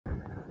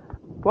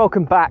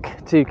Welcome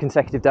back to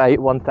consecutive day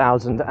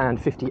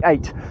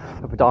 1058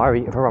 of the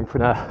Diary of a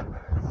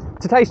Runpreneur.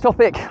 Today's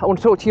topic I want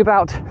to talk to you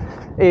about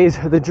is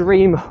the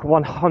Dream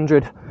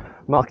 100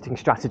 marketing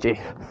strategy.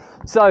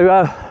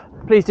 So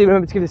please do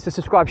remember to give this a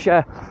subscribe,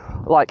 share,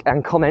 like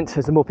and comment,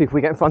 as the more people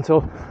we get in front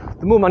of,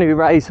 the more money we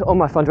raise on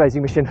my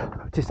fundraising mission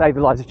to save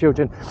the lives of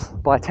children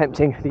by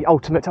attempting the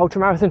ultimate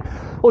ultramarathon.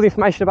 All the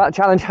information about the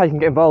challenge, how you can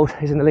get involved,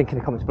 is in the link in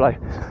the comments below.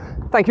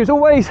 Thank you as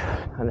always,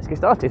 and let's get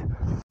started.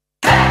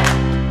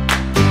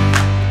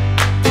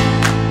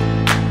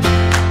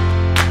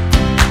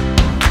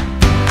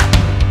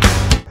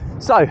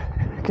 So,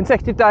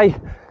 consecutive day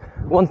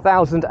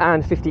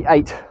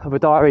 1058 of a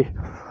Diary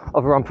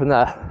of a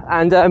Runpreneur,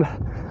 and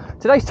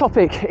today's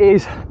topic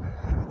is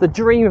the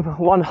Dream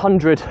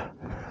 100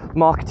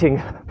 marketing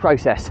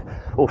process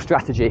or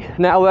strategy.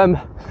 Now,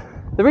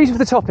 the reason for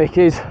the topic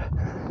is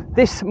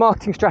this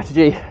marketing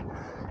strategy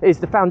is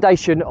the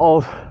foundation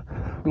of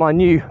my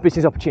new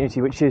business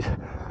opportunity, which is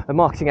a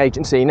marketing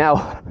agency.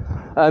 Now,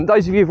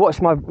 those of you who've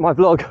watched my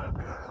vlog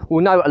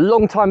will know a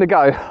long time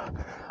ago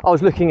I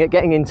was looking at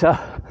getting into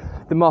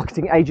the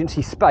marketing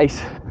agency space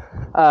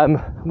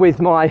with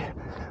my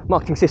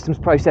marketing systems,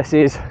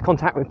 processes,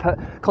 content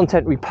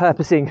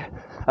repurposing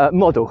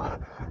model.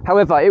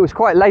 However, it was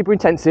quite labour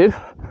intensive,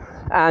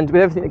 and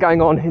with everything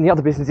going on in the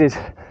other businesses,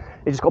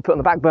 it just got put on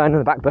the back burner,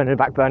 and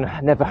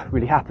never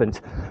really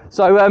happened.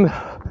 So,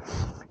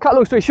 cut a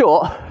long story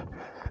short,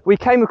 we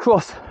came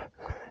across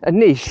a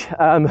niche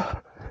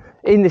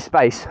in this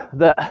space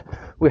that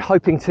we're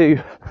hoping to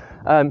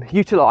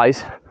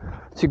utilise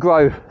to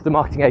grow the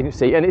marketing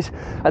agency, and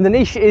the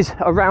niche is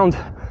around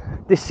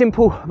this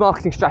simple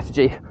marketing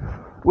strategy,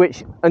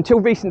 which until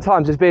recent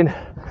times has been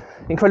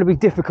incredibly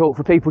difficult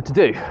for people to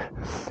do.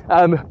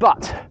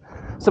 But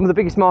some of the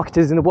biggest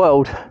marketers in the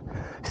world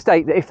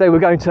state that if they were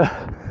going to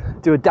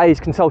do a day's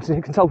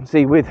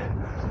consultancy with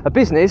a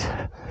business,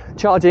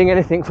 charging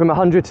anything from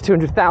 $100,000 to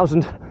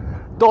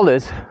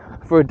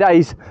 $200,000 for a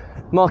day's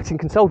marketing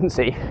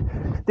consultancy,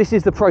 this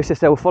is the process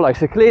they will follow.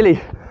 So clearly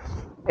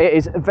it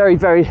is very,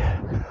 very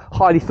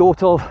highly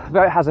thought of,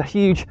 it has a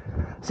huge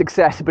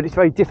success, but it's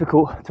very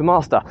difficult to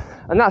master.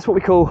 And that's what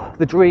we call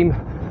the Dream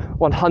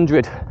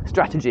 100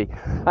 strategy.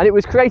 And it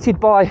was created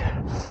by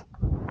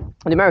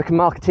an American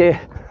marketeer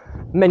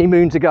many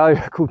moons ago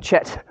called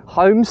Chet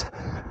Holmes.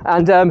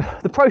 And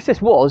the process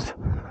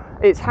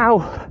it's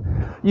how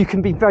you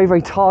can be very,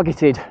 very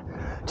targeted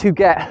to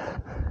get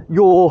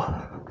your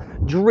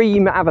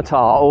dream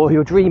avatar or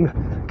your dream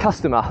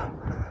customer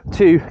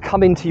to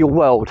come into your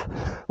world,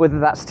 whether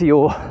that's to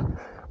your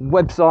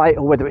website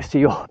or whether it's to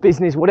your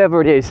business,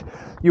 whatever it is,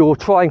 you're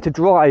trying to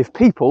drive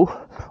people,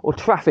 or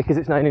traffic as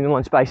it's known in the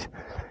online space,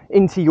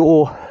 into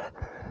your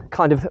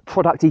kind of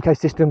product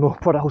ecosystem or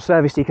product or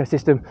service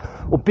ecosystem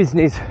or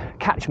business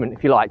catchment,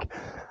 if you like.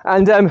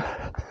 And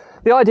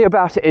the idea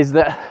about it is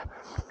that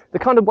the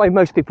kind of way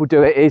most people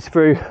do it is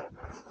through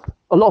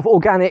a lot of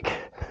organic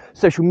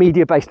social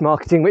media based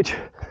marketing, which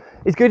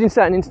is good in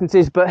certain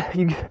instances, but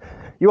you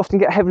often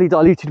get heavily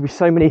diluted with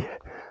so many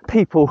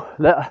people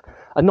that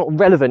are not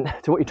relevant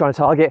to what you're trying to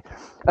target.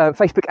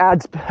 Facebook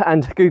ads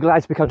and Google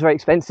ads becomes very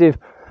expensive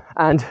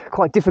and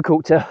quite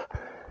difficult to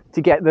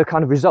get the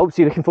kind of results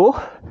you're looking for.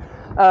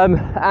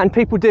 And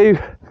people do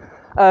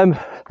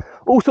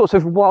all sorts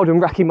of wild and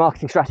wacky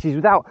marketing strategies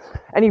without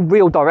any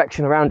real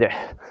direction around it.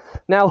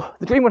 Now,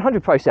 the Dream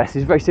 100 process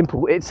is very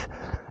simple. It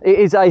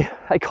is a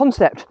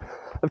concept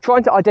of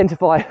trying to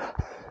identify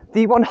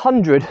the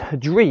 100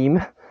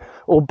 dream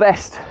or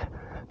best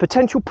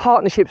potential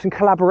partnerships and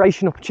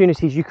collaboration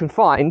opportunities you can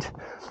find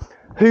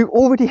who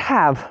already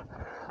have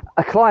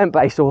a client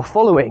base or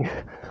following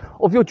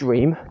of your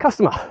dream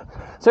customer.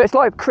 So it's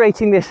like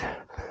creating this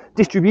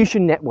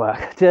distribution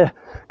network to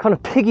kind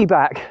of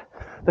piggyback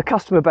the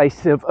customer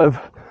base of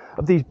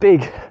these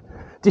big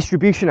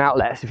distribution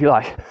outlets, if you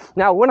like.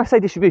 Now, when I say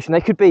distribution,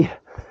 they could be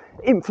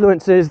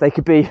influencers, they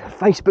could be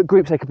Facebook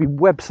groups, they could be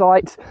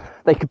websites,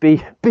 they could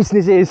be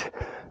businesses,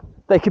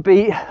 they could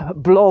be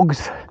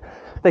blogs,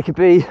 they could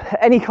be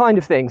any kind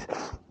of things.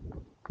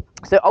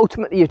 So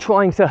ultimately you're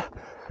trying to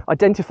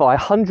identify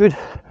 100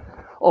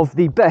 of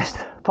the best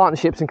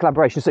partnerships and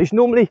collaborations. So it's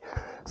normally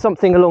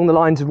something along the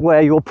lines of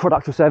where your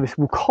product or service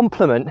will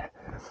complement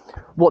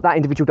what that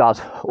individual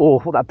does or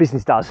what that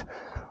business does.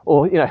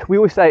 Or, we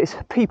always say it's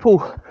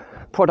people,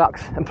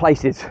 products and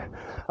places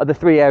are the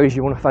three areas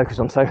you want to focus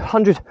on. So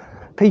 100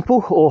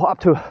 people, or up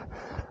to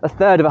a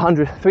third of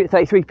 100,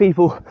 33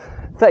 people,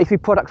 33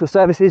 products or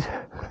services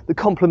that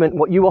complement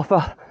what you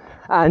offer,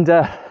 and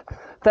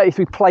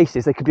 33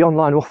 places. They could be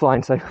online or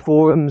offline, so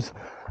forums,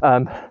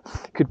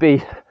 could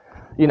be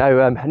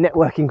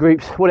networking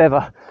groups,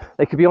 whatever.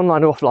 They could be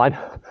online or offline,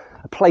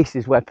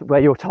 places where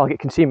your target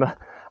consumer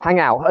hang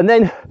out. And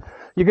then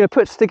you're going to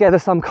put together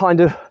some kind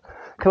of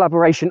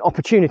collaboration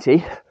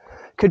opportunity.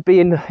 Could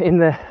be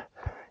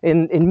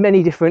in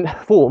many different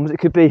forms. It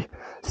could be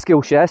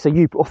Skillshare, so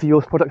you offer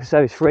your product or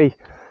service free,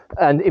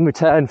 and in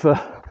return for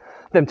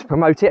them to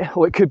promote it,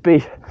 or it could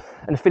be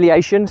an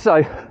affiliation,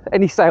 so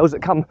any sales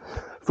that come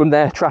from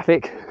their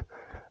traffic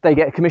they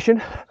get a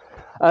commission.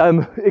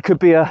 It could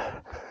be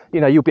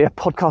you'll be a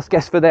podcast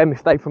guest for them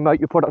if they promote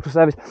your product or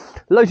service.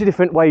 Loads of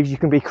different ways you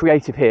can be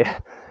creative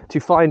here to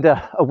find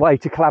a way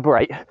to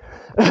collaborate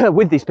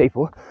with these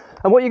people.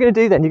 And what you're going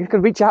to do then, you're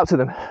going to reach out to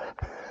them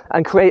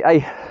and create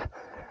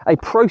a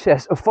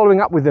process of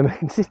following up with them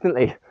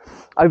consistently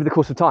over the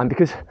course of time.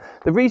 Because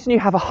the reason you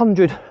have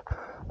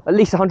at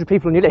least 100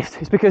 people on your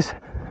list is because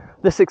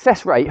the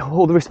success rate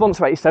or the response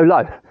rate is so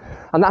low.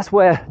 And that's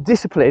where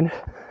discipline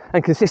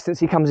and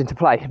consistency comes into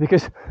play,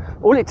 because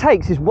all it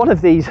takes is one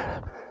of these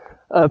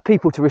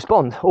people to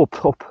respond, or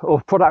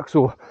products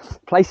or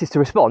places to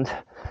respond,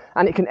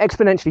 and it can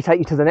exponentially take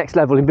you to the next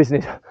level in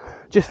business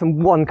just from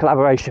one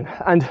collaboration.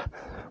 And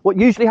what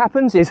usually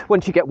happens is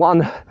once you get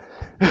one,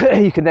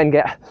 you can then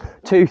get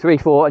 2, 3,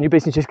 4, and your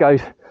business just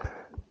goes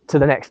to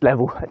the next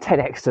level,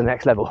 10x to the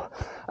next level.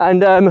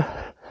 And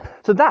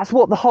so that's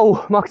what the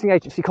whole marketing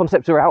agency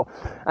concepts are about.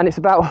 And it's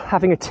about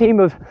having a team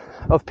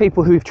of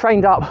people who've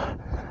trained up,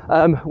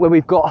 where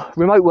we've got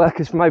remote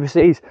workers from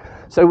overseas,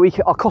 so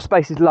our cost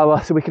base is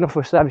lower, so we can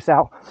offer a service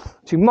out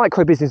to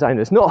micro business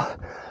owners. Not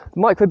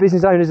micro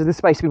business owners of the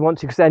space we want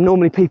to, because they're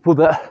normally people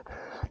that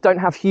don't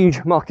have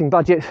huge marketing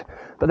budgets,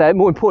 but they're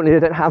more importantly,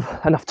 they don't have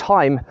enough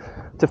time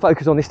to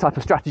focus on this type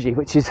of strategy,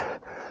 which is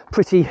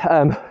pretty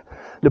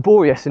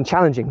laborious and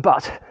challenging,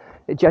 but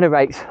it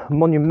generates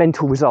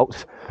monumental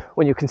results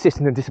when you're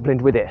consistent and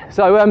disciplined with it.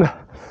 So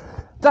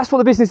that's what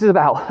the business is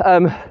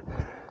about.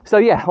 So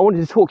yeah, I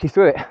wanted to talk you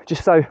through it,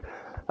 just so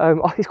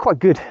it's quite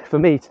good for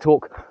me to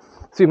talk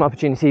through my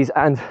opportunities,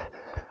 and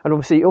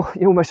obviously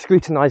you're almost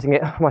scrutinising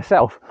it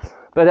myself.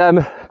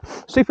 But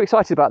super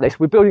excited about this.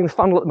 We're building the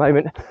funnel at the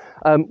moment.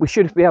 We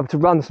should be able to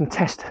run some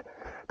test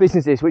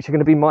businesses, which are going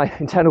to be my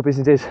internal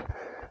businesses,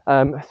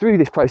 through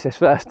this process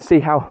first to see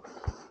how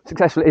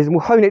successful it is, and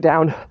we'll hone it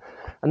down,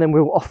 and then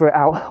we'll offer it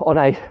out on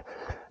a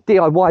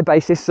DIY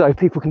basis so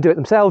people can do it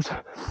themselves.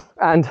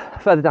 And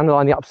further down the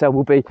line, the upsell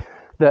will be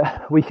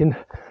that we can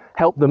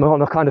help them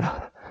on a kind of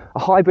a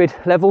hybrid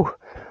level,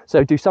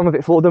 so do some of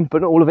it for them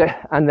but not all of it,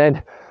 and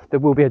then there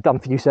will be a done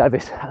for you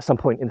service at some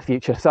point in the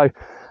future. So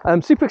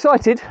I'm super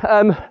excited.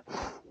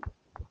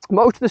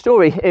 Moral to the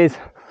story is,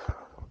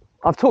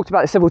 I've talked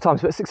about this several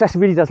times, but success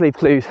really does leave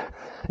clues,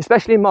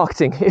 especially in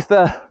marketing. If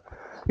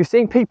you're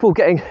seeing people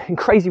getting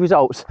crazy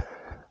results,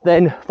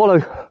 then follow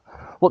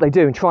what they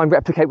do and try and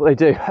replicate what they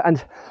do.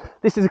 And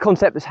this is a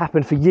concept that's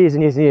happened for years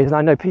and years and years, and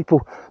I know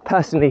people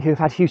personally who've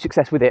had huge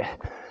success with it,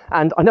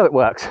 and I know it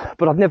works,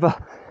 but I've never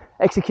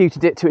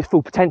executed it to its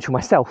full potential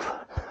myself.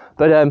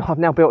 But I've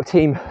now built a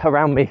team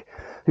around me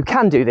who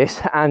can do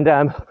this, and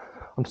I'm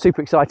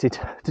super excited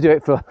to do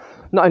it for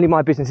not only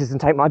my businesses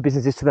and take my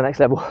businesses to the next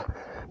level,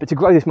 but to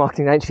grow this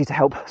marketing agency to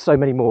help so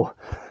many more.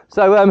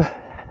 So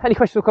any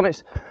questions or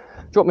comments,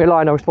 drop me a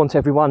line. I'll respond to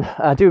everyone.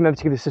 Do remember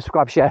to give us a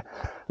subscribe, share,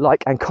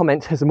 like and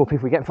comment, as the more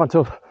people we get in front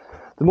of,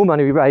 the more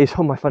money we raise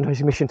on my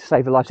fundraising mission to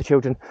save the lives of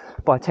children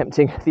by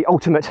attempting the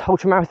ultimate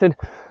ultra marathon.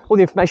 All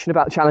the information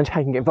about the challenge,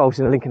 how you can get involved, is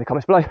in the link in the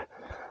comments below.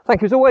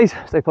 Thank you as always.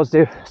 Stay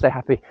positive, stay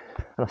happy,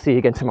 and I'll see you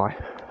again tomorrow.